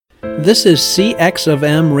This is CX of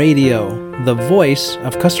M Radio, the voice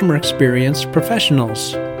of customer experience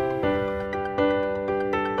professionals.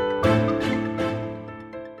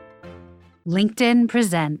 LinkedIn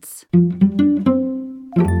presents.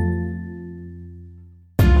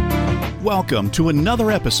 Welcome to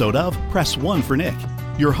another episode of Press One for Nick.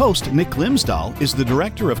 Your host, Nick Glimsdahl, is the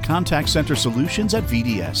Director of Contact Center Solutions at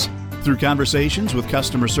VDS. Through conversations with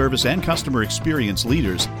customer service and customer experience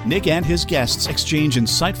leaders, Nick and his guests exchange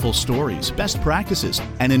insightful stories, best practices,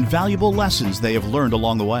 and invaluable lessons they have learned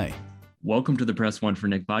along the way. Welcome to the Press One for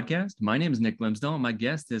Nick podcast. My name is Nick Glimsdahl, and my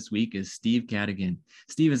guest this week is Steve Cadigan.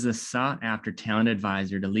 Steve is a sought-after talent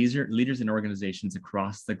advisor to leaders and organizations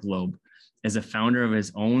across the globe. As a founder of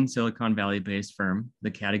his own Silicon Valley-based firm, the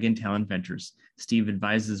Cadigan Talent Ventures, Steve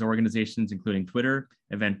advises organizations including Twitter,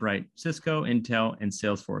 Eventbrite, Cisco, Intel, and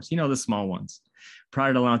Salesforce, the small ones.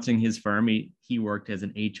 Prior to launching his firm, he worked as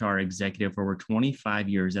an HR executive for over 25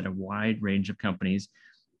 years at a wide range of companies,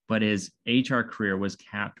 but his HR career was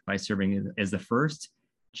capped by serving as the first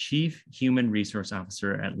Chief Human Resource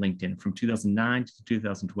Officer at LinkedIn from 2009 to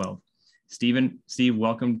 2012. Steve,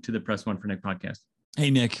 welcome to the Press One for Nick podcast. Hey,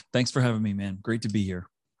 Nick. Thanks for having me, man. Great to be here.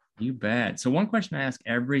 You bet. So one question I ask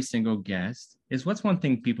every single guest is, what's one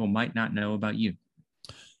thing people might not know about you?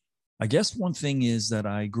 I guess one thing is that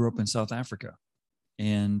I grew up in South Africa,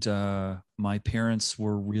 and my parents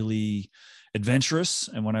were really adventurous.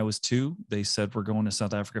 And when I was 2, they said, we're going to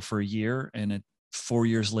South Africa for a year. And 4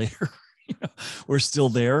 years later, we're still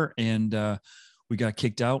there. And we got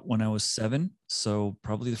kicked out when I was 7. So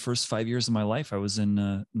probably the first 5 years of my life, I was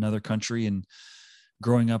in another country. And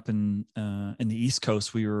growing up in the East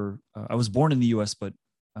Coast, I was born in the U.S., but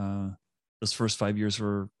those first 5 years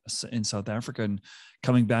were in South Africa, and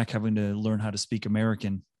coming back, having to learn how to speak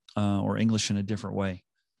American or English in a different way.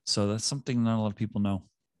 So that's something not a lot of people know.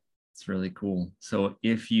 It's really cool. So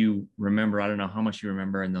if you remember, I don't know how much you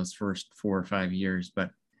remember in those first 4 or 5 years, but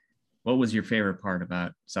what was your favorite part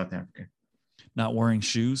about South Africa? Not wearing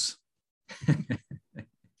shoes.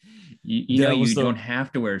 You don't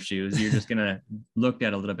have to wear shoes. You're just going to look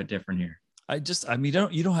at a little bit different here. You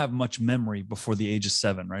don't have much memory before the age of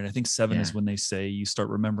 7, right? I think 7 is when they say you start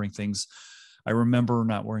remembering things. I remember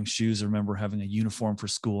not wearing shoes. I remember having a uniform for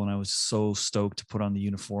school, and I was so stoked to put on the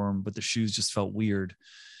uniform, but the shoes just felt weird.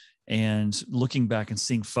 And looking back and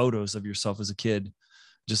seeing photos of yourself as a kid,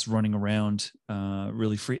 just running around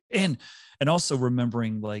really free, and also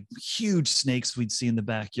remembering like huge snakes we'd see in the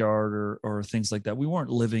backyard or things like that. We weren't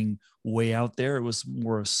living way out there. It was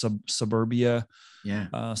more suburbia,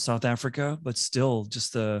 South Africa, but still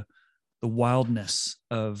just the wildness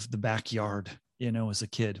of the backyard, as a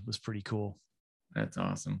kid was pretty cool. That's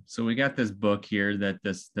awesome. So we got this book here that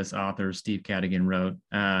this author, Steve Cadigan, wrote.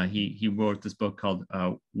 He wrote this book called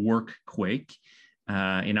Workquake.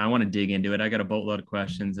 And I want to dig into it. I got a boatload of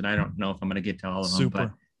questions, and I don't know if I'm going to get to all of them,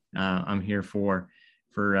 but I'm here for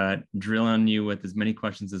drilling you with as many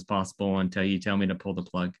questions as possible until you tell me to pull the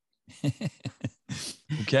plug.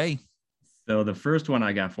 Okay. So the first one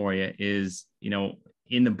I got for you is,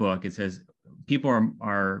 in the book, it says people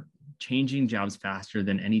are changing jobs faster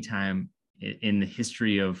than any time in the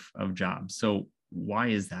history of jobs. So why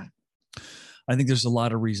is that? I think there's a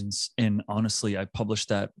lot of reasons. And honestly, I published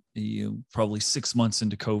that probably 6 months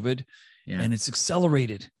into COVID, and it's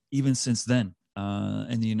accelerated even since then.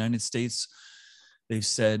 In the United States, they've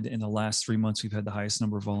said in the last 3 months, we've had the highest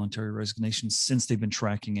number of voluntary resignations since they've been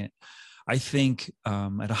tracking it. I think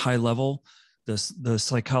at a high level, the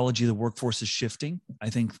psychology of the workforce is shifting. I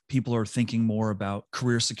think people are thinking more about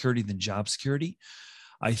career security than job security.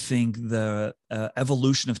 I think the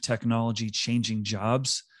evolution of technology changing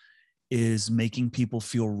jobs is making people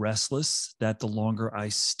feel restless, that the longer I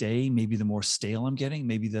stay, maybe the more stale I'm getting,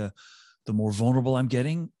 maybe the more vulnerable I'm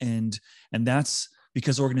getting. And that's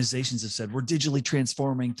because organizations have said, we're digitally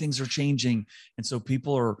transforming, things are changing. And so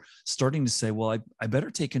people are starting to say, well, I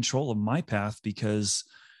better take control of my path, because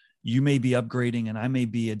you may be upgrading and I may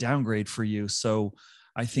be a downgrade for you. So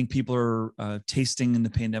I think people are tasting in the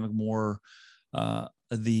pandemic more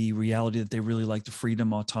the reality that they really like the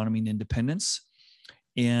freedom, autonomy, and independence.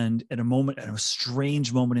 And at a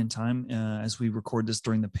strange moment in time, as we record this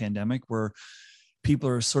during the pandemic, where people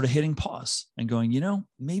are sort of hitting pause and going,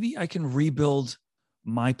 maybe I can rebuild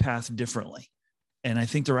my path differently. And I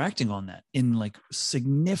think they're acting on that in like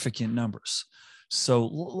significant numbers. So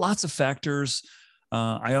lots of factors.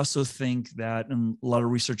 I also think that, and a lot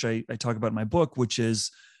of research I talk about in my book, which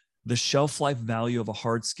is the shelf life value of a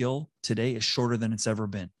hard skill today is shorter than it's ever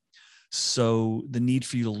been. So the need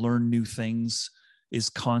for you to learn new things is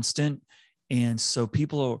constant. And so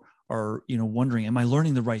people are, wondering, am I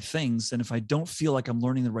learning the right things? And if I don't feel like I'm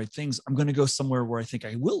learning the right things, I'm going to go somewhere where I think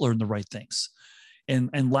I will learn the right things.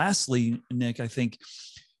 And lastly, Nick, I think,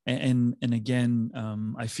 and again,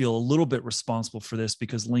 I feel a little bit responsible for this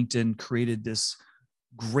because LinkedIn created this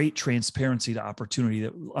great transparency to opportunity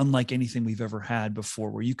that unlike anything we've ever had before,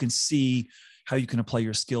 where you can see how you can apply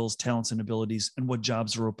your skills, talents, and abilities and what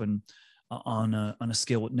jobs are open on a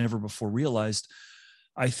scale never before realized.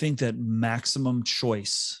 I think that maximum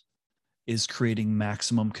choice is creating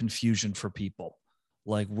maximum confusion for people.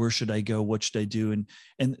 Like, where should I go? What should I do?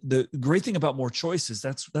 And the great thing about more choices,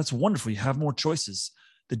 that's wonderful. You have more choices.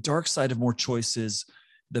 The dark side of more choices,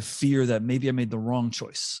 the fear that maybe I made the wrong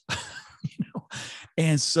choice.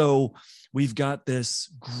 And so we've got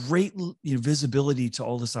this great visibility to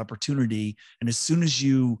all this opportunity. And as soon as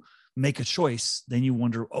you make a choice, then you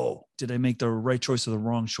wonder, oh, did I make the right choice or the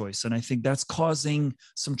wrong choice? And I think that's causing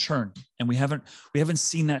some churn. And we haven't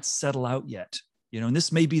seen that settle out yet. And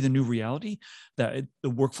this may be the new reality, that the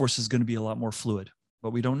workforce is going to be a lot more fluid,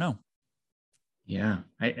 but we don't know. Yeah.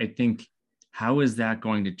 I think, how is that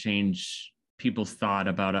going to change people's thought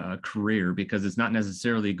about a career? Because it's not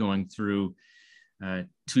necessarily going through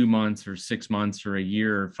 2 months or 6 months or a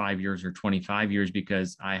year or 5 years or 25 years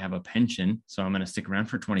because I have a pension, so I'm going to stick around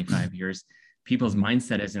for 25 years. People's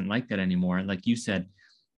mindset isn't like that anymore. Like you said,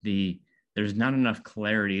 there's not enough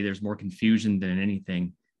clarity. There's more confusion than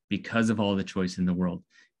anything because of all the choice in the world.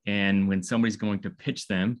 And when somebody's going to pitch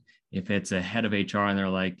them, if it's a head of HR and they're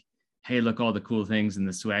like, hey, look, all the cool things and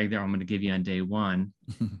the swag there I'm going to give you on day one.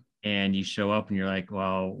 And you show up and you're like,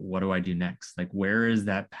 well, what do I do next? Like, where is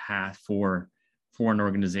that path for an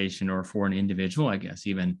organization or for an individual, I guess,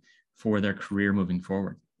 even for their career moving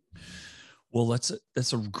forward? Well,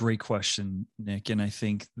 that's a great question, Nick. And I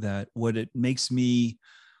think that what it makes me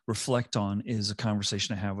reflect on is a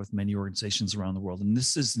conversation I have with many organizations around the world. And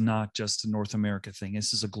this is not just a North America thing.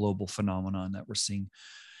 This is a global phenomenon that we're seeing,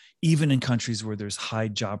 even in countries where there's high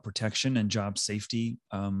job protection and job safety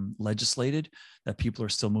legislated, that people are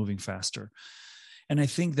still moving faster. And I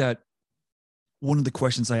think that one of the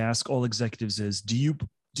questions I ask all executives is, do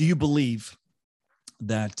you believe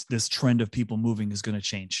that this trend of people moving is going to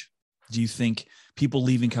change? Do you think people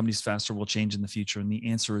leaving companies faster will change in the future? And the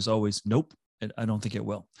answer is always, nope, I don't think it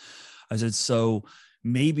will. I said, so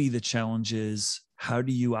maybe the challenge is, how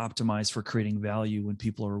do you optimize for creating value when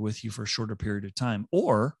people are with you for a shorter period of time?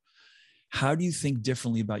 Or how do you think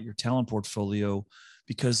differently about your talent portfolio?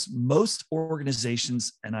 Because most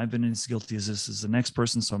organizations, and I've been as guilty as this as the next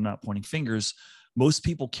person, so I'm not pointing fingers, most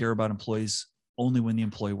people care about employees only when the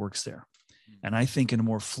employee works there. And I think in a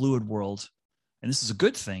more fluid world, and this is a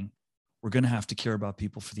good thing, we're going to have to care about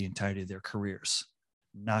people for the entirety of their careers,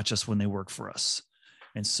 not just when they work for us.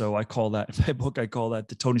 And so I call that, in my book, I call that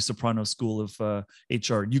the Tony Soprano school of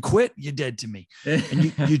HR. You quit, you're dead to me.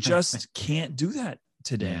 And you just can't do that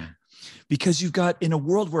today. Yeah. Because you've got, in a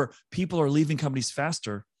world where people are leaving companies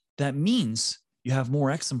faster, that means you have more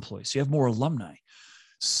ex-employees, you have more alumni.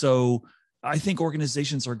 So I think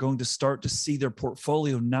organizations are going to start to see their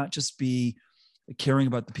portfolio not just be caring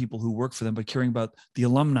about the people who work for them, but caring about the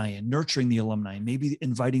alumni and nurturing the alumni, maybe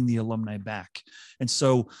inviting the alumni back. And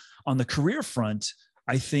so on the career front,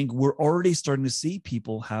 I think we're already starting to see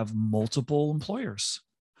people have multiple employers.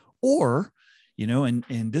 Or,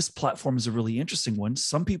 and this platform is a really interesting one.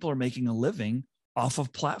 Some people are making a living off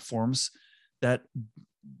of platforms that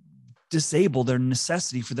disable their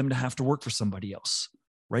necessity for them to have to work for somebody else,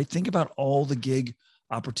 right? Think about all the gig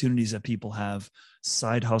opportunities that people have,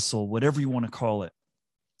 side hustle, whatever you want to call it.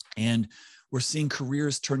 And we're seeing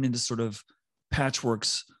careers turn into sort of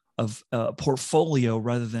patchworks of a portfolio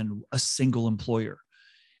rather than a single employer.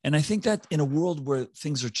 And I think that in a world where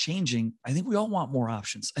things are changing, I think we all want more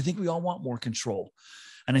options. I think we all want more control.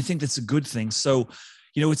 And I think that's a good thing. So,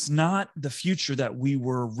 it's not the future that we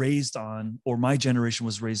were raised on, or my generation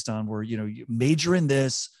was raised on, where, you major in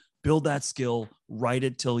this, build that skill, write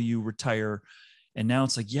it till you retire. And now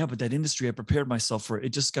it's like, yeah, but that industry, I prepared myself for it. It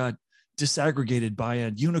just got disaggregated by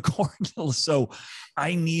a unicorn. So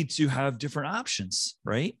I need to have different options,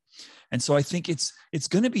 right? And so I think it's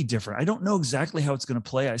going to be different. I don't know exactly how it's going to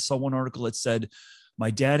play. I saw one article that said,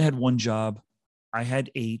 my dad had one job, I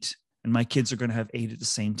had 8, and my kids are going to have 8 at the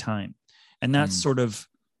same time. And that's sort of,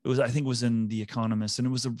 I think it was in The Economist, and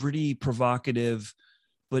it was a pretty provocative,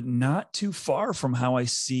 but not too far from how I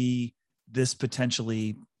see this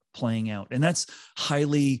potentially playing out. And that's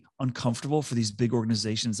highly uncomfortable for these big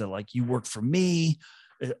organizations that, like, you work for me,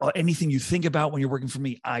 anything you think about when you're working for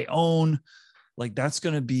me, I own. Like, that's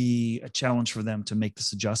going to be a challenge for them to make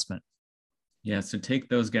this adjustment. Yeah. So take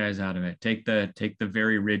those guys out of it. Take the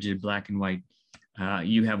very rigid black and white.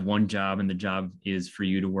 You have one job, and the job is for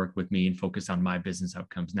you to work with me and focus on my business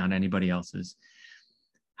outcomes, not anybody else's.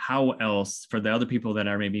 How else, for the other people that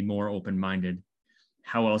are maybe more open-minded,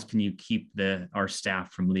 how else can you keep our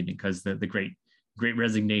staff from leaving? Because the great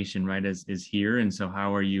resignation, right, is here. And so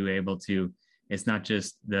how are you able to, it's not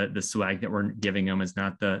just the swag that we're giving them. It's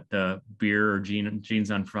not the beer or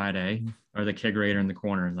jeans on Friday or the kegerator in the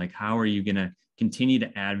corner. Like, how are you going to continue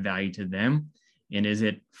to add value to them? And is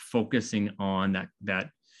it focusing on that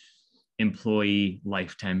employee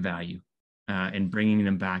lifetime value and bringing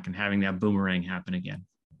them back and having that boomerang happen again?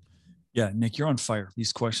 Yeah, Nick, you're on fire.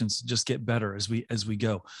 These questions just get better as we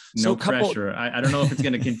go. No pressure. I don't know if it's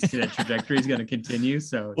going to continue. That trajectory is going to continue.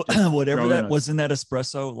 So whatever that was in that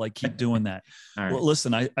espresso, like, keep doing that. All right. Well,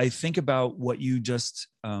 listen, I think about what you just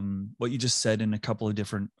said in a couple of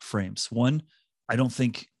different frames. One, I don't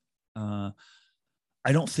think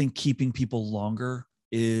keeping people longer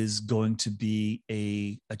is going to be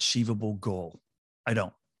a achievable goal. I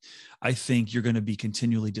don't. I think you're going to be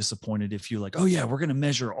continually disappointed if you're like, oh yeah, we're going to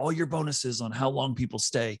measure all your bonuses on how long people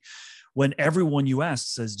stay, when everyone you ask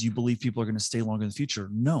says, do you believe people are going to stay longer in the future?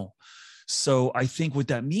 No. So I think what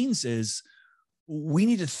that means is we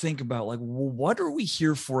need to think about, like, well, what are we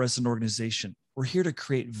here for as an organization? We're here to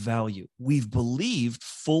create value. We've believed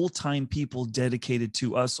full-time people dedicated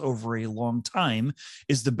to us over a long time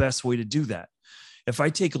is the best way to do that. If I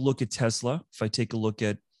take a look at Tesla, if I take a look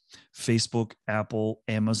at Facebook, Apple,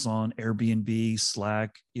 Amazon, Airbnb,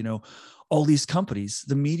 Slack, all these companies,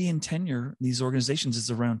 the median tenure in these organizations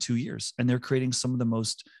is around 2 years, and they're creating some of the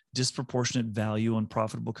most disproportionate value and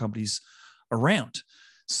profitable companies around.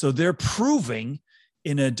 So they're proving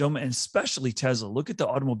in a domain, and especially Tesla. Look at the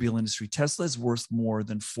automobile industry. Tesla is worth more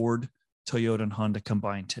than Ford, Toyota, and Honda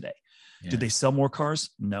combined today. Yeah. Do they sell more cars?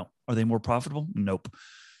 No. Are they more profitable? Nope.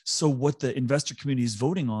 So what the investor community is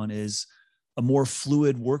voting on is a more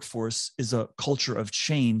fluid workforce, is a culture of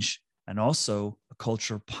change, and also a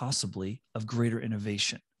culture possibly of greater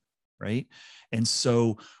innovation, right? And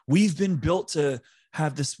so we've been built to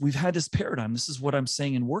have this, we've had this paradigm. This is what I'm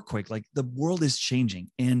saying in WorkQuake, like, the world is changing,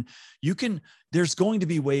 and there's going to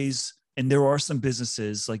be ways, and there are some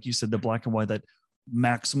businesses, like you said, the black and white, that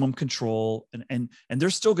maximum control, and they're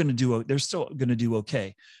still going to do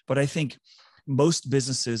okay. But I think most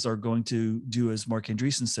businesses are going to do, as Mark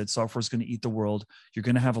Andreessen said, software is going to eat the world. You're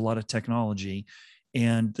going to have a lot of technology.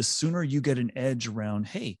 And the sooner you get an edge around,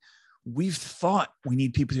 hey, we've thought we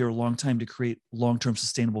need people here a long time to create long-term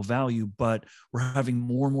sustainable value, but we're having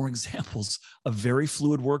more and more examples of very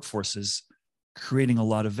fluid workforces creating a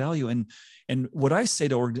lot of value. And what I say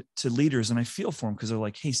to leaders, and I feel for them because they're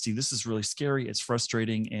like, hey, Steve, this is really scary. It's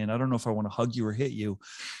frustrating. And I don't know if I want to hug you or hit you.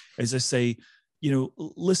 As I say,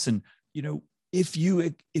 listen, if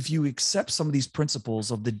you accept some of these principles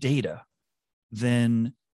of the data,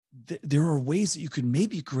 then there are ways that you could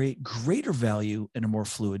maybe create greater value in a more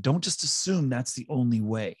fluid. Don't just assume that's the only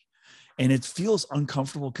way. And it feels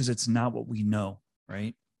uncomfortable because it's not what we know,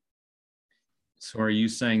 right? So are you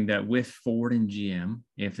saying that with Ford and GM,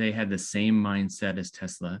 if they had the same mindset as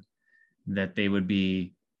Tesla, that they would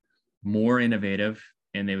be more innovative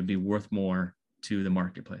and they would be worth more to the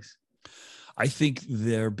marketplace? I think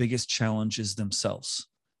their biggest challenge is themselves.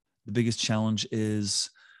 The biggest challenge is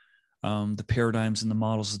the paradigms and the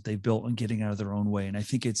models that they've built and getting out of their own way. And I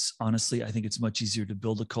think it's much easier to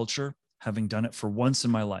build a culture, having done it for once in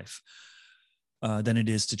my life, than it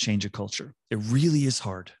is to change a culture. It really is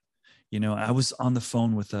hard. I was on the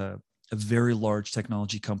phone with a very large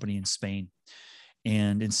technology company in Spain.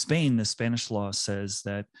 And in Spain, the Spanish law says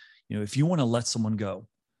that, if you want to let someone go,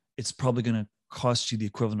 it's probably going to cost you the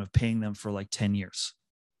equivalent of paying them for like 10 years.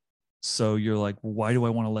 So you're like, well, why do I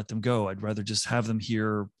want to let them go? I'd rather just have them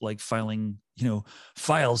here, like filing,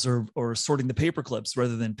 files or sorting the paper clips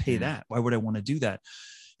rather than pay that. Why would I want to do that?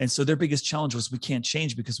 And so their biggest challenge was we can't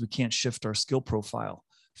change because we can't shift our skill profile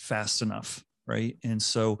fast enough. Right. And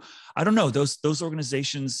so I don't know, those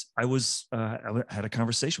organizations. I had a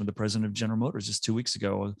conversation with the president of General Motors just 2 weeks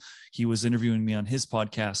ago. He was interviewing me on his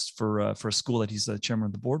podcast for a school that he's the chairman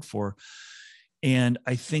of the board for. And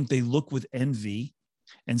I think they look with envy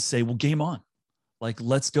and say, well, game on, like,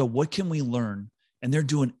 let's go. What can we learn? And they're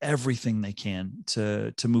doing everything they can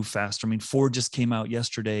to move faster. I mean, Ford just came out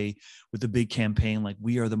yesterday with a big campaign, like,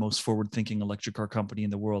 we are the most forward-thinking electric car company in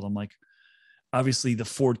the world. I'm like, obviously the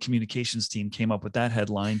Ford communications team came up with that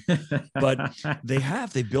headline, but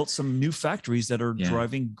they built some new factories that are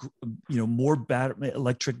driving, more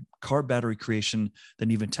electric car battery creation than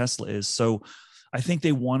even Tesla is. So I think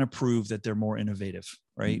they want to prove that they're more innovative,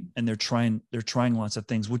 right? And they're trying lots of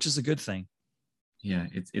things, which is a good thing. Yeah,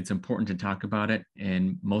 it's important to talk about it,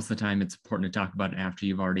 and most of the time, it's important to talk about it after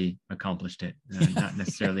you've already accomplished it, not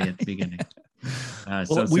necessarily at the beginning.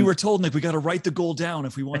 We were told, Nick, we got to write the goal down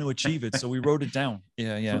if we want to achieve it, so we wrote it down.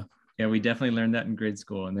 Yeah. We definitely learned that in grade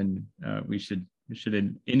school, and then we should have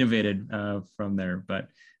innovated from there. But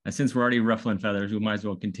since we're already ruffling feathers, we might as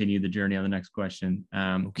well continue the journey on the next question.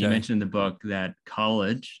 You mentioned in the book that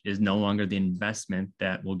college is no longer the investment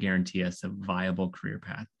that will guarantee us a viable career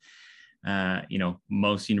path.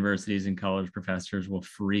 Most universities and college professors will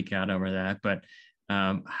freak out over that, but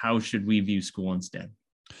how should we view school instead?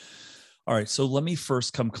 All right. So let me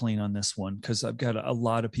first come clean on this one, because I've got a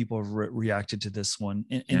lot of people have reacted to this one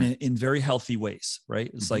in very healthy ways,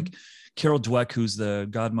 right? It's like Carol Dweck, who's the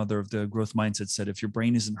godmother of the growth mindset, said, if your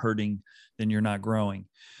brain isn't hurting, then you're not growing.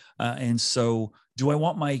 And so do I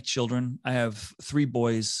want my children? I have 3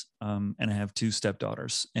 boys and I have 2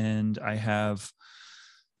 stepdaughters, and I have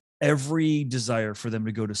every desire for them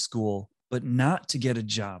to go to school, but not to get a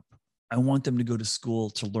job. I want them to go to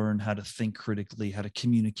school to learn how to think critically, how to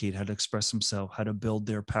communicate, how to express themselves, how to build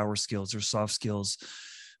their power skills, their soft skills.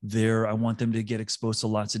 I want them to get exposed to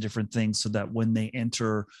lots of different things so that when they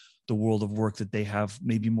enter the world of work, that they have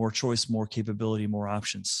maybe more choice, more capability, more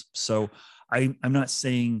options. So I'm not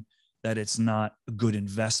saying that it's not a good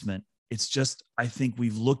investment. It's just, I think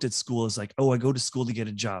we've looked at school as like, oh, I go to school to get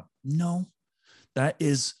a job. No, that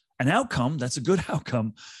is an outcome. That's a good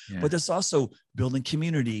outcome, but that's also building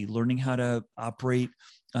community, learning how to operate,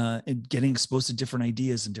 and getting exposed to different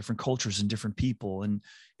ideas and different cultures and different people,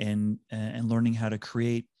 and learning how to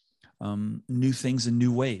create new things in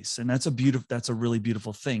new ways. And that's a really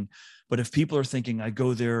beautiful thing. But if people are thinking I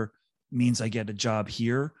go there means I get a job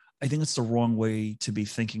here, I think it's the wrong way to be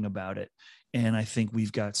thinking about it. And I think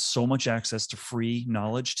we've got so much access to free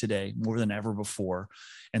knowledge today, more than ever before.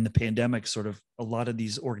 And the pandemic a lot of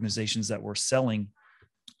these organizations that were selling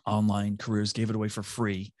online careers gave it away for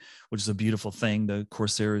free, which is a beautiful thing. The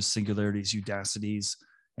Coursera's, Singularities, Udacities,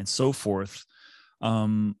 and so forth.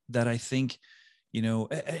 That I think,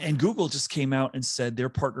 and Google just came out and said they're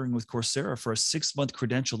partnering with Coursera for a 6-month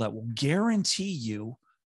credential that will guarantee you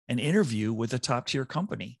an interview with a top tier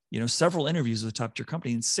company, several interviews with a top tier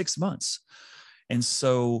company in 6 months. And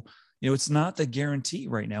so, it's not the guarantee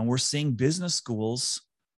right now. We're seeing business schools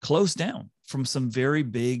close down from some very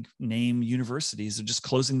big name universities. They're just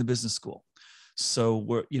closing the business school.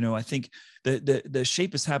 So I think the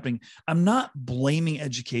shape is happening. I'm not blaming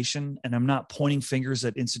education, and I'm not pointing fingers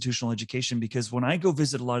at institutional education, because when I go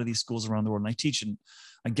visit a lot of these schools around the world, and I teach and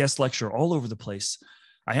I guest lecture all over the place,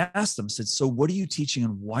 I asked them, said, so what are you teaching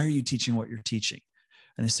and why are you teaching what you're teaching?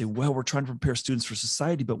 And they say, well, we're trying to prepare students for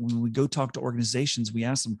society. But when we go talk to organizations, we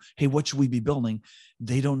ask them, hey, what should we be building?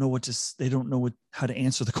 They don't know how to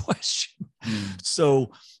answer the question.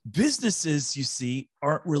 So businesses, you see,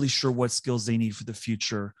 aren't really sure what skills they need for the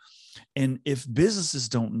future. And if businesses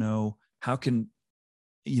don't know, how can,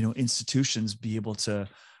 institutions be able to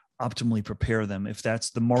optimally prepare them if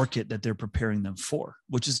that's the market that they're preparing them for,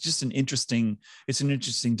 which is just an interesting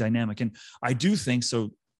dynamic. And I do think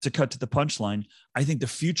so. To cut to the punchline, I think the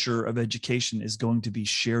future of education is going to be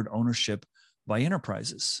shared ownership by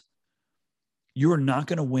enterprises. You are not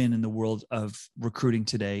going to win in the world of recruiting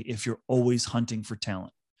today if you're always hunting for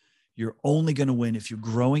talent. You're only going to win if you're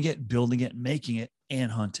growing it, building it, making it,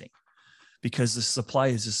 and hunting, because the supply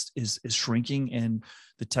is shrinking, and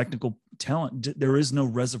the technical talent, there is no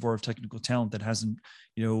reservoir of technical talent that hasn't,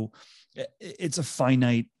 it's a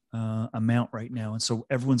finite amount right now. And so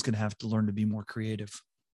everyone's going to have to learn to be more creative.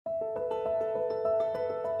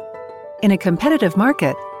 In a competitive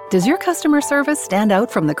market, does your customer service stand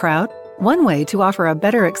out from the crowd? One way to offer a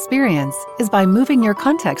better experience is by moving your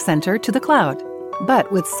contact center to the cloud.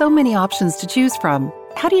 But with so many options to choose from,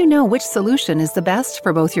 how do you know which solution is the best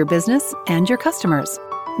for both your business and your customers?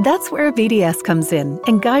 That's where VDS comes in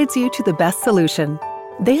and guides you to the best solution.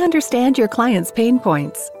 They understand your clients' pain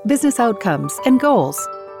points, business outcomes, and goals.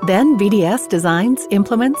 Then VDS designs,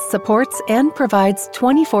 implements, supports, and provides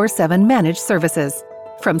 24/7 managed services.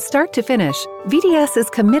 From start to finish, VDS is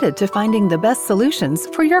committed to finding the best solutions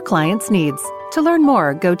for your clients' needs. To learn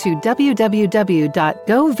more, go to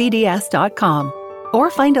www.govds.com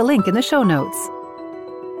or find a link in the show notes.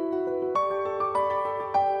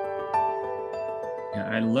 Yeah,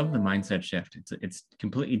 I love the mindset shift. It's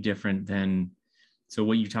completely different than, so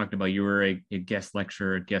what you talked about, you were a guest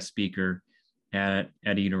lecturer, a guest speaker at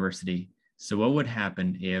a university. So what would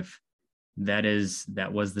happen if that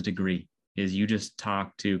was the degree? Is you just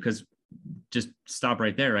talk to, because just stop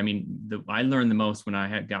right there. I mean, I learned the most when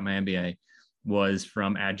I got my MBA was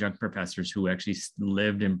from adjunct professors who actually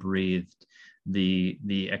lived and breathed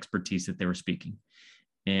the expertise that they were speaking.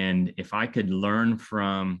 And if I could learn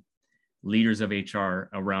from leaders of HR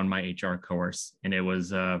around my HR course, and it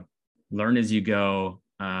was learn as you go,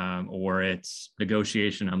 or it's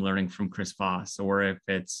negotiation, I'm learning from Chris Voss, or if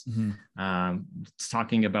it's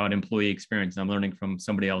talking about employee experience, I'm learning from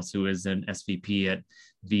somebody else who is an SVP at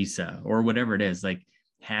Visa, or whatever it is. Like,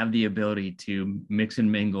 have the ability to mix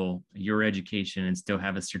and mingle your education and still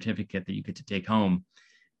have a certificate that you get to take home.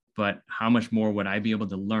 But how much more would I be able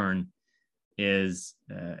to learn is,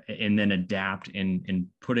 and then adapt and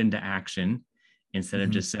put into action, instead of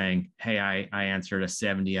just saying, hey, I answered a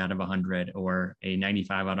 70 out of 100 or a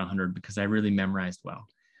 95 out of 100 because I really memorized well.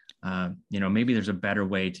 Maybe there's a better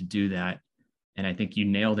way to do that. And I think you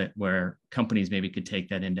nailed it, where companies maybe could take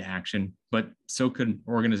that into action, but so could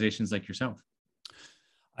organizations like yourself.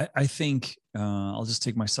 I think I'll just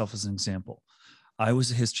take myself as an example. I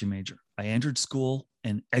was a history major. I entered school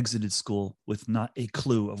and exited school with not a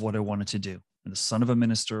clue of what I wanted to do. I'm the son of a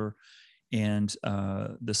minister and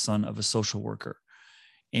the son of a social worker.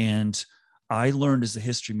 And I learned as a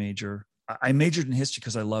history major. I majored in history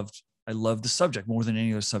because I loved the subject more than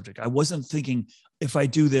any other subject. I wasn't thinking, if I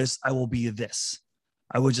do this, I will be this.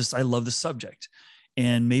 I love the subject.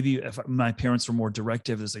 And maybe if my parents were more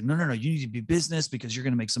directive, it's like, no, you need to be business because you're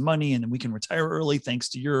going to make some money and then we can retire early thanks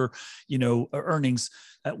to your, earnings.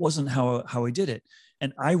 That wasn't how I did it.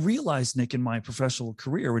 And I realized, Nick, in my professional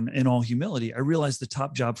career, in all humility, I realized the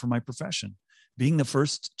top job for my profession, being the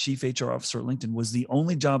first chief HR officer at LinkedIn, was the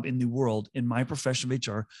only job in the world in my profession of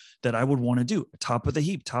HR that I would want to do. Top of the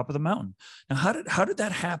heap, top of the mountain. Now, how did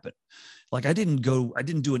that happen? Like, I didn't do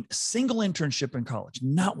a single internship in college,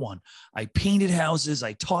 not one. I painted houses.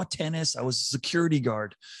 I taught tennis. I was a security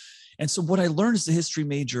guard. And so what I learned as a history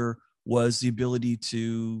major was the ability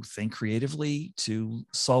to think creatively, to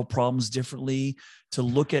solve problems differently, to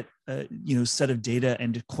look at set of data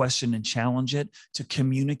and to question and challenge it, to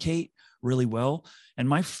communicate really well. And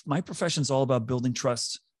my profession is all about building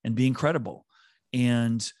trust and being credible.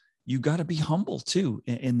 And you got to be humble too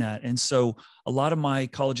in that. And so a lot of my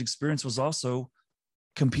college experience was also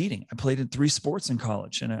competing. I played in 3 sports in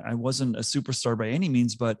college, and I wasn't a superstar by any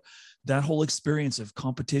means, but that whole experience of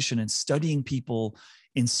competition and studying people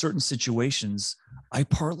in certain situations, I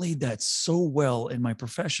parlayed that so well in my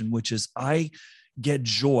profession, which is I get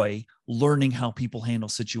joy learning how people handle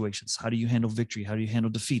situations. How do you handle victory? How do you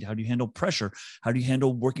handle defeat? How do you handle pressure? How do you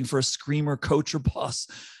handle working for a screamer coach or boss?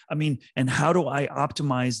 And how do I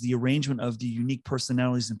optimize the arrangement of the unique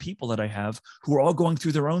personalities and people that I have who are all going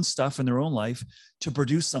through their own stuff in their own life to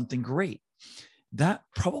produce something great? That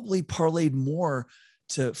probably parlayed more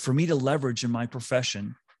for me to leverage in my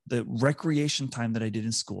profession, the recreation time that I did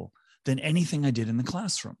in school, than anything I did in the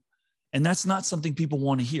classroom. And that's not something people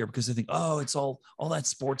want to hear, because they think, oh, it's all that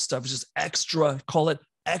sports stuff is just call it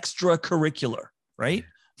extracurricular, right?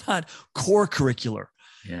 Not core curricular.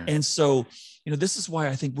 Yeah. And so, this is why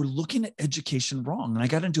I think we're looking at education wrong. And I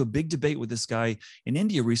got into a big debate with this guy in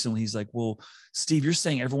India recently. He's like, well, Steve, you're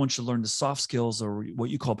saying everyone should learn the soft skills, or what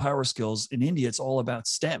you call power skills. In India, it's all about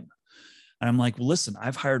STEM. And I'm like, well, listen,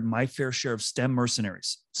 I've hired my fair share of STEM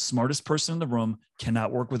mercenaries. Smartest person in the room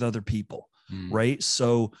cannot work with other people. Right.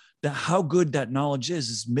 So how good that knowledge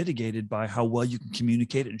is mitigated by how well you can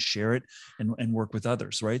communicate it and share it and work with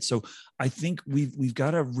others. Right. So I think we've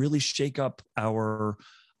got to really shake up our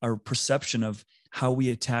perception of how we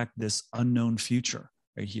attack this unknown future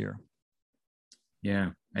right here. Yeah.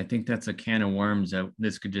 I think that's a can of worms.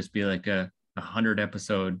 This could just be like a 100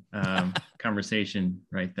 episode conversation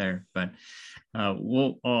right there. But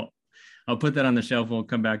I'll put that on the shelf. We'll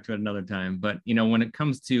come back to it another time. But, when it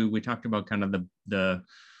comes to, we talked about kind of the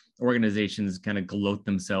organizations kind of gloat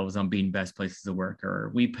themselves on being best places to work,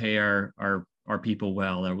 or we pay our people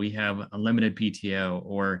well, or we have unlimited PTO,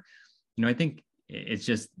 or, I think it's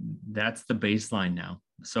just, that's the baseline now.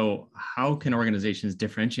 So how can organizations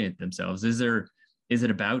differentiate themselves? Is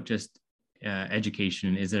it about just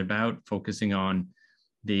education? Is it about focusing on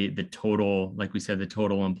the total, like we said, the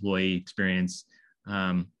total employee experience?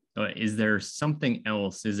 Is there something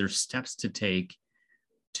else? Is there steps to take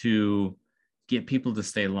to get people to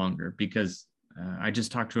stay longer? Because I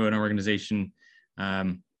just talked to an organization,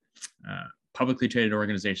 publicly traded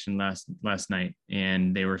organization last night,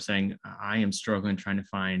 and they were saying, I am struggling trying to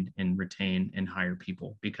find and retain and hire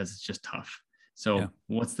people because it's just tough. So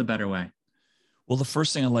What's the better way? Well, the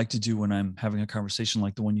first thing I like to do when I'm having a conversation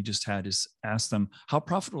like the one you just had is ask them, how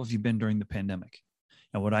profitable have you been during the pandemic?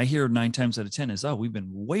 And what I hear 9 times out of 10 is, oh, we've been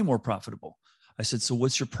way more profitable. I said, so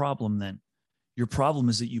what's your problem then? Your problem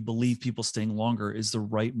is that you believe people staying longer is the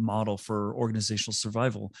right model for organizational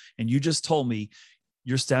survival. And you just told me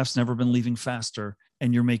your staff's never been leaving faster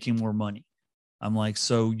and you're making more money. I'm like,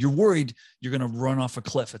 so you're worried you're going to run off a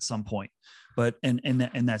cliff at some point, but, and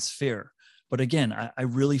that's fair. But again, I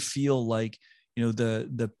really feel like,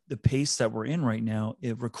 the pace that we're in right now,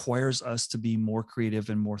 it requires us to be more creative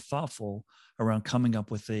and more thoughtful around coming up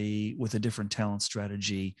with a different talent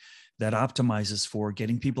strategy that optimizes for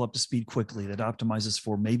getting people up to speed quickly, that optimizes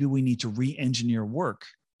for maybe we need to re-engineer work,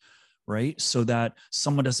 right? So that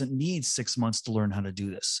someone doesn't need 6 months to learn how to do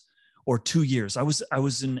this, or 2 years. I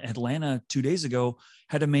was in Atlanta 2 days ago,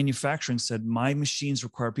 had a manufacturing said, my machines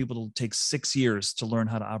require people to take 6 years to learn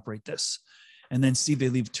how to operate this. And then see, they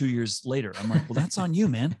leave 2 years later. I'm like, well, that's on you,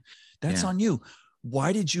 man. That's on you.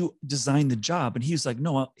 Why did you design the job? And he was like,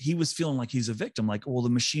 no, he was feeling like he's a victim. Like, well, the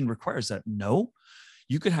machine requires that. No,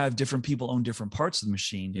 you could have different people own different parts of the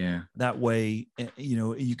machine. Yeah. That way,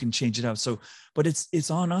 you can change it out. So, but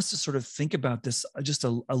it's on us to sort of think about this just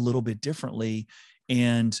a little bit differently.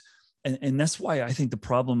 And that's why I think the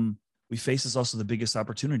problem we face is also the biggest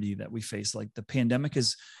opportunity that we face. Like, the pandemic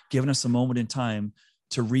has given us a moment in time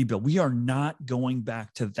to rebuild. We are not going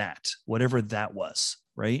back to that, whatever that was,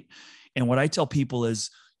 right? And what I tell people is,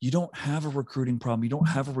 you don't have a recruiting problem. You don't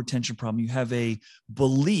have a retention problem. You have a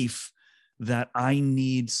belief that I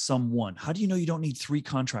need someone. How do you know you don't need 3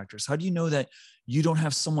 contractors? How do you know that you don't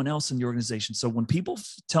have someone else in the organization? So when people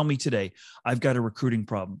tell me today, I've got a recruiting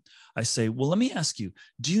problem, I say, well, let me ask you,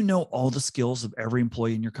 do you know all the skills of every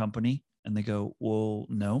employee in your company? And they go, well,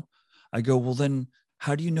 no. I go, well, then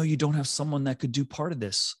how do you know you don't have someone that could do part of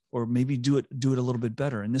this, or maybe do it a little bit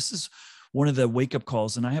better? And this is one of the wake up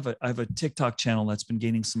calls. And I have a TikTok channel that's been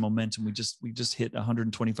gaining some momentum. We just hit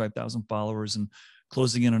 125,000 followers and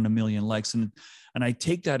closing in on 1 million likes. And I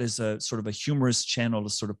take that as a sort of a humorous channel to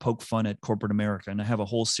sort of poke fun at corporate America. And I have a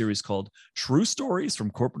whole series called True Stories from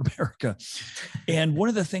Corporate America. And one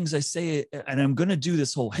of the things I say, and I'm going to do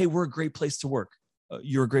this whole, hey, we're a great place to work.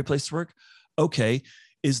 You're a great place to work. Okay.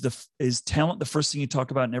 Is talent the first thing you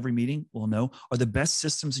talk about in every meeting? Well, no. Are the best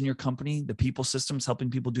systems in your company the people systems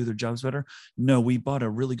helping people do their jobs better? No, we bought a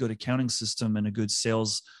really good accounting system and a good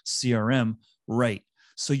sales CRM. Right.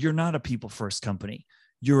 So you're not a people first company.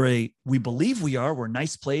 We believe we are. We're a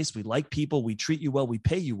nice place. We like people. We treat you well. We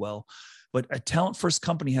pay you well. But a talent first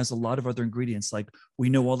company has a lot of other ingredients. Like, we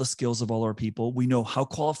know all the skills of all our people. We know how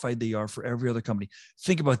qualified they are for every other company.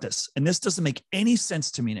 Think about this. And this doesn't make any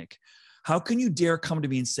sense to me, Nick. How can you dare come to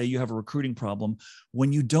me and say you have a recruiting problem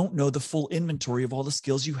when you don't know the full inventory of all the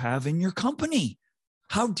skills you have in your company?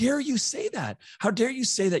 How dare you say that? How dare you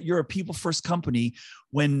say that you're a people first company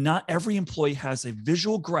when not every employee has a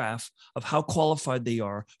visual graph of how qualified they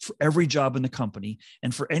are for every job in the company?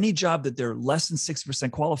 And for any job that they're less than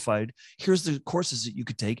 60% qualified, here's the courses that you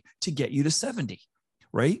could take to get you to 70,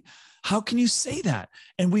 right? How can you say that?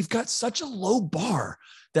 And we've got such a low bar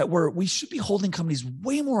that we should be holding companies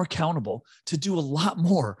way more accountable to do a lot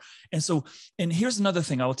more. And here's another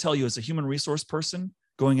thing I will tell you as a human resource person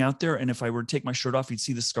going out there. And if I were to take my shirt off, you'd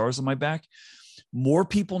see the scars on my back. More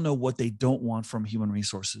people know what they don't want from human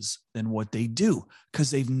resources than what they do,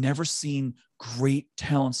 because they've never seen great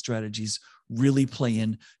talent strategies really play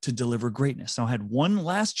in to deliver greatness. Now, I had one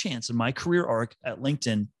last chance in my career arc at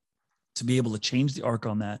LinkedIn to be able to change the arc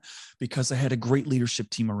on that, because I had a great leadership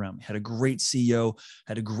team around me, had a great CEO,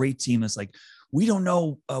 had a great team that's like, we don't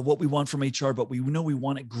know what we want from HR, but we know we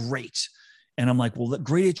want it great. And I'm like, well,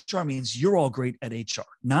 great HR means you're all great at HR,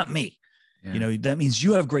 not me. Yeah. That means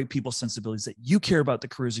you have great people sensibilities, that you care about the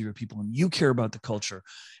careers of your people and you care about the culture.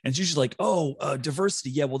 And it's usually like, diversity.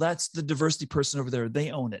 Yeah, well, that's the diversity person over there.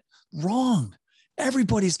 They own it. Wrong.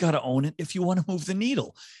 Everybody's got to own it if you want to move the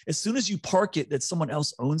needle. As soon as you park it that someone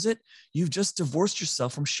else owns it, you've just divorced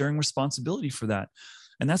yourself from sharing responsibility for that.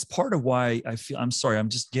 And that's part of why I'm sorry, I'm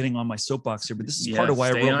just getting on my soapbox here, but this is part of why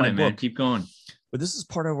I wrote my book. Man. Keep going. But this is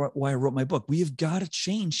part of why I wrote my book. We have got to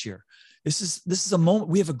change here. This is a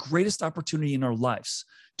moment. We have a greatest opportunity in our lives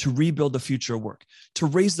to rebuild the future of work, to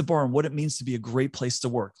raise the bar on what it means to be a great place to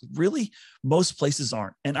work. Really, most places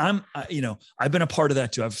aren't. And I've been a part of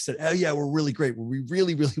that too. I've said, oh yeah, we're really great. We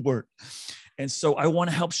really, really work. And so I want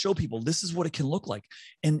to help show people this is what it can look like.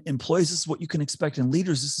 And employees, this is what you can expect. And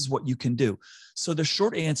leaders, this is what you can do. So the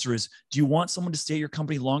short answer is, do you want someone to stay at your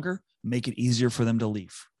company longer? Make it easier for them to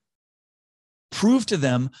leave. Prove to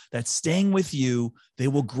them that staying with you, they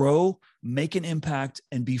will grow, make an impact,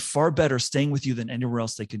 and be far better staying with you than anywhere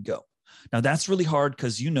else they could go. Now, that's really hard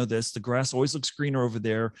because the grass always looks greener over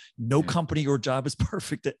there. No company or job is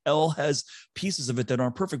perfect. It all has pieces of it that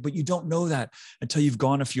aren't perfect, but you don't know that until you've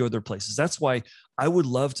gone a few other places. That's why I would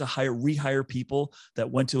love to rehire people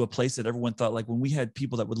that went to a place that everyone thought, like when we had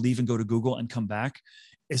people that would leave and go to Google and come back,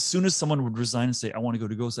 as soon as someone would resign and say, I want to go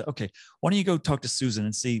to Google, say, okay, why don't you go talk to Susan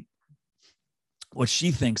and see what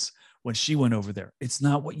she thinks when she went over there. It's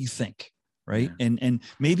not what you think, right? Yeah. And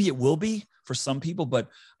maybe it will be for some people, but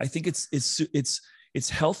I think it's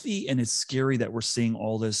healthy, and it's scary that we're seeing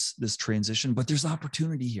all this transition, but there's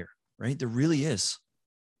opportunity here, right? There really is.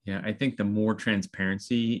 Yeah, I think the more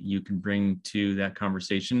transparency you can bring to that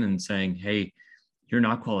conversation and saying, hey, you're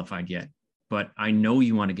not qualified yet, but I know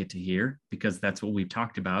you want to get to here, because that's what we've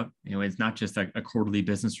talked about. You know, it's not just a quarterly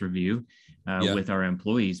business review with our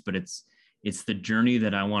employees, but it's the journey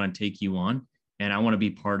that I want to take you on, and I want to be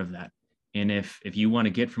part of that. And if you want to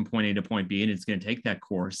get from point A to point B, and it's going to take that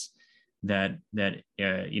course that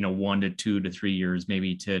 1 to 2 to 3 years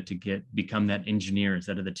maybe to become that engineer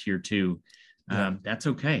instead of the tier 2. That's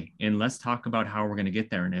okay. And let's talk about how we're going to get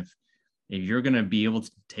there. And if you're going to be able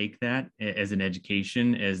to take that as an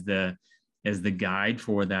education, as the guide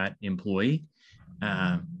for that employee,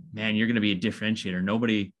 man, you're going to be a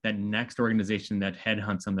differentiator. That next organization that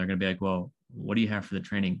headhunts them, they're going to be like, well, what do you have for the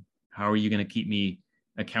training? How are you going to keep me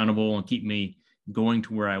accountable and keep me going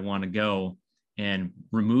to where I want to go, and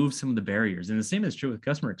remove some of the barriers? And the same is true with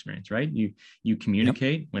customer experience, right? You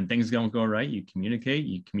communicate when things don't go right, you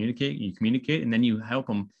communicate, and then you help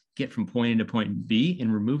them get from point A to point B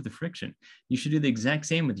and remove the friction. You should do the exact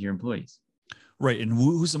same with your employees. Right. And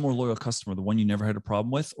who's a more loyal customer? The one you never had a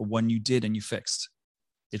problem with, or one you did and you fixed?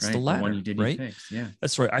 It's right. The latter, the one you did, right? You fixed. Yeah,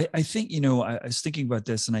 that's right. I think, I was thinking about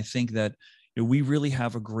this, and I think that we really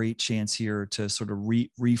have a great chance here to sort of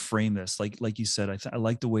reframe this. Like you said, I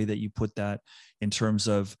like the way that you put that in terms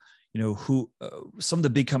of, who some of the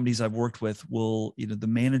big companies I've worked with will, the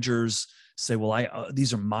managers say, well,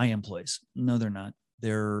 these are my employees. No, they're not.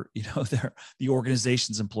 They're, they're the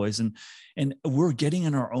organization's employees, and we're getting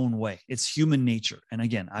in our own way. It's human nature. And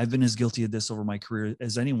again, I've been as guilty of this over my career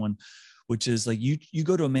as anyone, which is like, you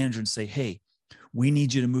go to a manager and say, hey, we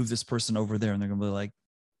need you to move this person over there. And they're going to be like,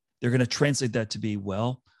 they're going to translate that to be,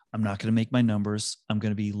 well, I'm not going to make my numbers. I'm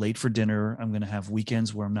going to be late for dinner. I'm going to have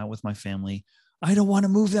weekends where I'm not with my family. I don't want to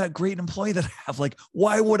move that great employee that I have. Like,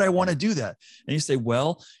 why would I want to do that? And you say,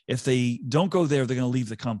 well, if they don't go there, they're going to leave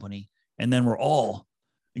the company, and then we're all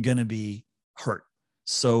going to be hurt.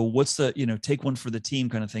 So what's the, take one for the team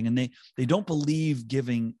kind of thing. And they don't believe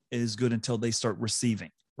giving is good until they start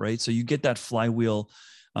receiving, right? So you get that flywheel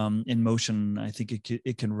in motion. I think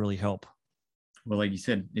it can really help. Well, like you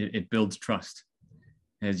said, it builds trust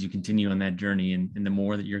as you continue on that journey, and the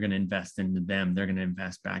more that you're going to invest into them, they're going to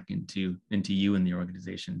invest back into you and the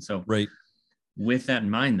organization. So, right. With that in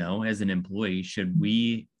mind, though, as an employee, should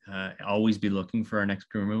we always be looking for our next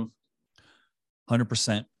career move?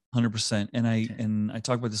 100%. And I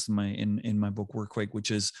talk about this in my book Work Quick, which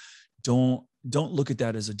is don't look at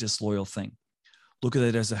that as a disloyal thing. Look at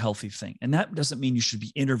it as a healthy thing. And that doesn't mean you should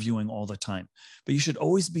be interviewing all the time, but you should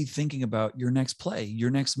always be thinking about your next play,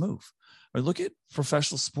 your next move. Or look at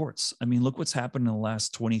professional sports. I mean, look what's happened in the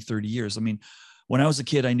last 20, 30 years. I mean, when I was a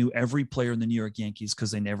kid, I knew every player in the New York Yankees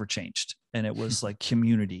because they never changed. And it was like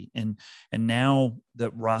community. And now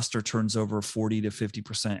that roster turns over 40 to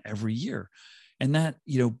 50% every year. And that,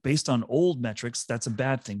 based on old metrics, that's a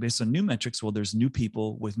bad thing. Based on new metrics, well, there's new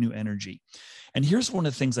people with new energy. And here's one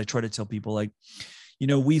of the things I try to tell people, like,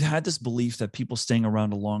 we've had this belief that people staying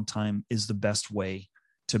around a long time is the best way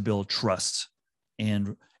to build trust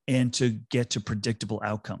and to get to predictable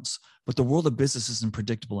outcomes. But the world of business isn't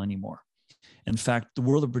predictable anymore. In fact, the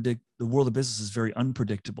world of business is very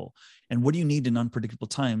unpredictable. And what do you need in unpredictable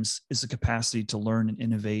times is the capacity to learn and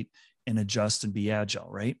innovate and adjust and be agile,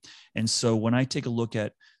 right? And so when I take a look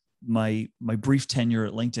at my brief tenure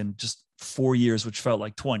at LinkedIn, just 4 years, which felt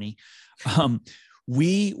like 20,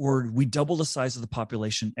 we doubled the size of the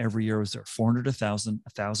population every year. It was there 400 to 1,000,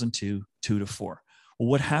 1,000 to 2 to 4. Well,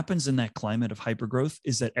 what happens in that climate of hypergrowth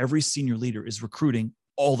is that every senior leader is recruiting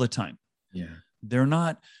all the time. Yeah. They're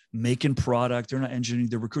not making product. They're not engineering.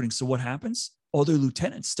 They're recruiting. So what happens? All their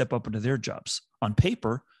lieutenants step up into their jobs. On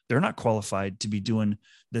paper, they're not qualified to be doing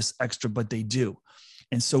this extra, but they do.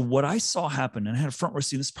 And so what I saw happen, and I had a front row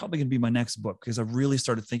seat, this is probably going to be my next book, because I've really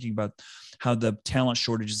started thinking about how the talent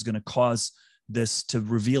shortage is going to cause this to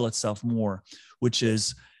reveal itself more, which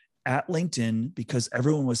is at LinkedIn, because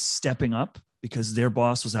everyone was stepping up because their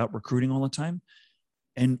boss was out recruiting all the time.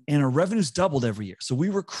 And our revenues doubled every year. So we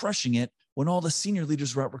were crushing it when all the senior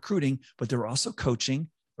leaders were out recruiting, but they were also coaching,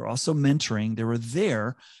 they're also mentoring, they were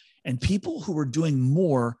there. And people who were doing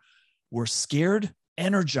more were scared,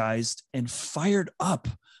 energized, and fired up.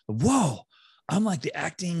 Whoa, I'm like the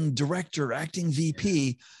acting director, acting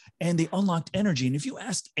VP, and they unlocked energy. And if you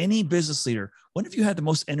asked any business leader, when have you had the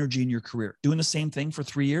most energy in your career? Doing the same thing for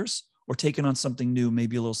 3 years or taking on something new,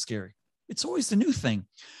 maybe a little scary? It's always the new thing.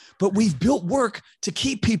 But we've built work to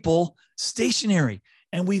keep people stationary,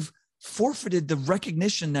 and we've forfeited the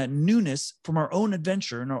recognition that newness from our own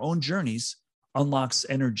adventure and our own journeys unlocks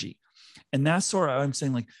energy. And that's sort of, I'm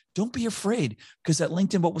saying, like, don't be afraid, because at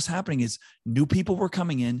LinkedIn, what was happening is new people were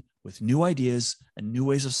coming in with new ideas and new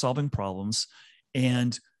ways of solving problems,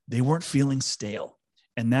 and they weren't feeling stale.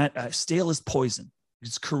 And that stale is poison.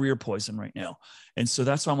 It's career poison right now. And so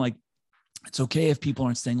that's why I'm like, it's okay if people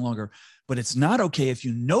aren't staying longer, but it's not okay if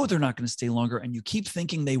you know they're not going to stay longer and you keep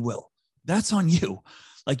thinking they will. That's on you.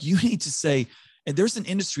 Like, you need to say, and there's an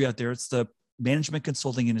industry out there, it's the management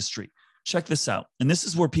consulting industry. Check this out. And this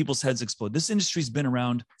is where people's heads explode. This industry's been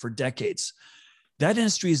around for decades. That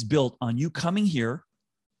industry is built on you coming here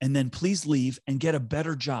and then please leave and get a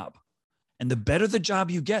better job. And the better the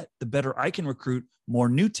job you get, the better I can recruit more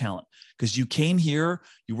new talent, because you came here,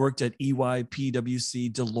 you worked at EY,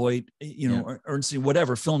 PwC, Deloitte, Ernst,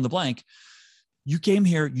 whatever, fill in the blank. You came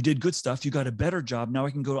here, you did good stuff, you got a better job. Now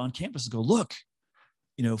I can go on campus and go, look,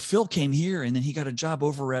 Phil came here and then he got a job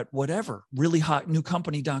over at whatever, really hot new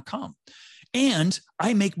company.com. And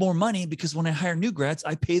I make more money because when I hire new grads,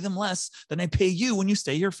 I pay them less than I pay you when you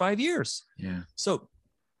stay here 5 years. Yeah. So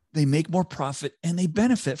they make more profit and they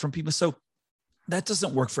benefit from people. So that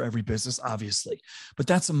doesn't work for every business, obviously, but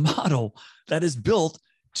that's a model that is built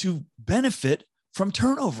to benefit from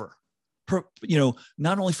turnover,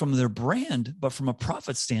 not only from their brand, but from a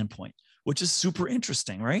profit standpoint, which is super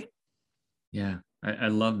interesting, right? Yeah, I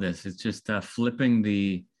love this. It's just flipping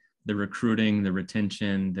the recruiting, the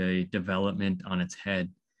retention, the development on its head.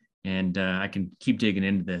 And I can keep digging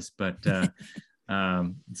into this, but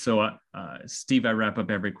Steve, I wrap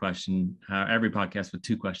up every podcast with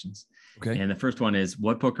two questions. Okay. And the first one is,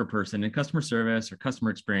 what book or person in customer service or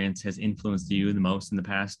customer experience has influenced you the most in the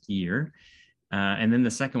past year? And then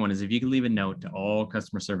the second one is, if you could leave a note to all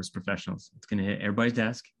customer service professionals, it's going to hit everybody's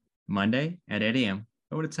desk Monday at 8 a.m.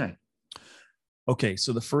 What would it say? Okay.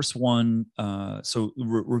 So the first one,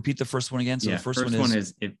 repeat the first one again. So the first one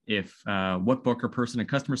is if what book or person in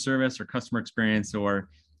customer service or customer experience or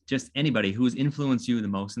just anybody who's influenced you the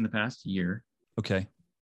most in the past year. Okay.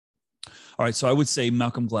 All right. So I would say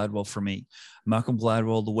Malcolm Gladwell for me. Malcolm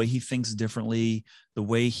Gladwell, the way he thinks differently, the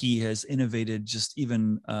way he has innovated, just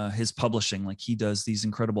even his publishing, like he does these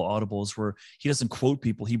incredible audibles where he doesn't quote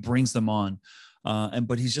people, he brings them on.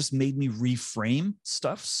 But he's just made me reframe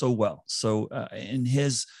stuff so well. So in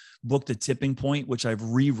his book, The Tipping Point, which I've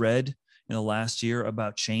reread in the last year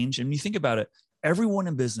about change. And when you think about it, everyone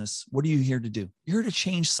in business, what are you here to do? You're here to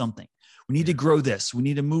change something. We need to grow this. We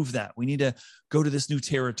need to move that. We need to go to this new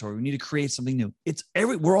territory. We need to create something new.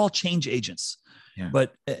 We're all change agents,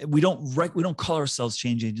 but we don't call ourselves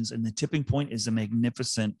change agents. And The Tipping Point is a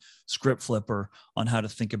magnificent script flipper on how to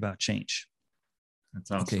think about change.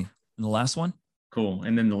 That's awesome. Okay. And the last one? Cool.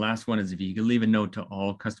 And then the last one is, if you could leave a note to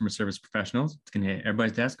all customer service professionals, it's going to hit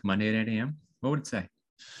everybody's desk Monday at 8 a.m. What would it say?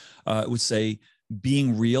 It would say,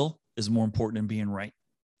 being real is more important than being right.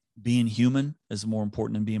 Being human is more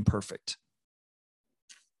important than being perfect.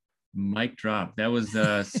 Mic drop. That was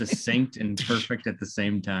succinct and perfect at the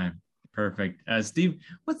same time. Perfect. Steve,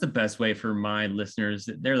 what's the best way for my listeners?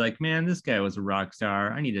 They're like, man, this guy was a rock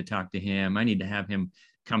star. I need to talk to him. I need to have him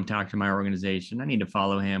come talk to my organization. I need to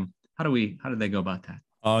follow him. How do they go about that?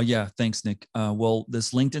 Yeah. Thanks, Nick. Well,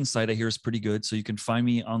 this LinkedIn site I hear is pretty good. So you can find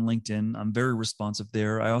me on LinkedIn. I'm very responsive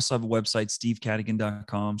there. I also have a website,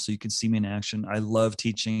 stevecadigan.com. So you can see me in action. I love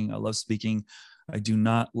teaching. I love speaking. I do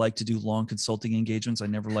not like to do long consulting engagements. I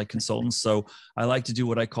never like consultants. So I like to do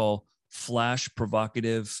what I call flash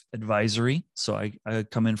provocative advisory. So I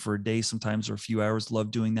come in for a day sometimes, or a few hours. Love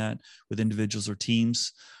doing that with individuals or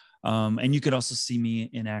teams. And you could also see me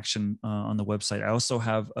in action on the website. I also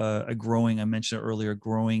have a growing, I mentioned it earlier,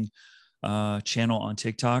 growing channel on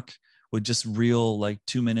TikTok with just real, like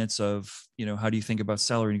 2 minutes of, how do you think about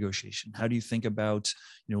salary negotiation? How do you think about,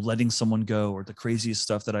 letting someone go, or the craziest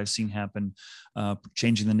stuff that I've seen happen,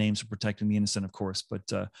 changing the names or protecting the innocent, of course. But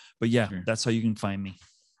yeah, sure. That's how you can find me.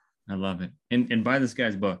 I love it. And buy this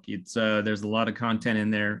guy's book. It's there's a lot of content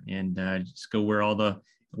in there, and just go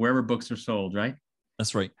wherever books are sold, right?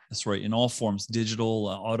 That's right. In all forms, digital,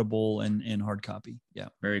 Audible, and hard copy. Yeah.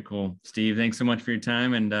 Very cool. Steve, thanks so much for your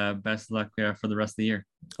time, and best of luck for the rest of the year.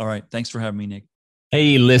 All right. Thanks for having me, Nick.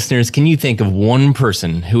 Hey, listeners, can you think of one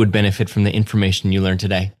person who would benefit from the information you learned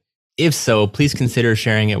today? If so, please consider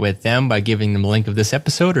sharing it with them by giving them a link of this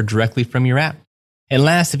episode or directly from your app. And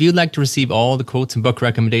last, if you'd like to receive all the quotes and book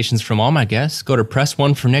recommendations from all my guests, go to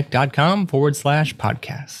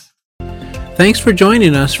pressonefornick.com/podcast. Thanks for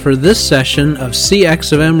joining us for this session of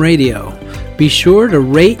CX of M Radio. Be sure to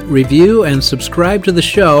rate, review, and subscribe to the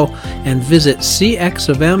show, and visit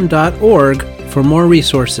cxofm.org for more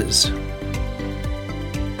resources.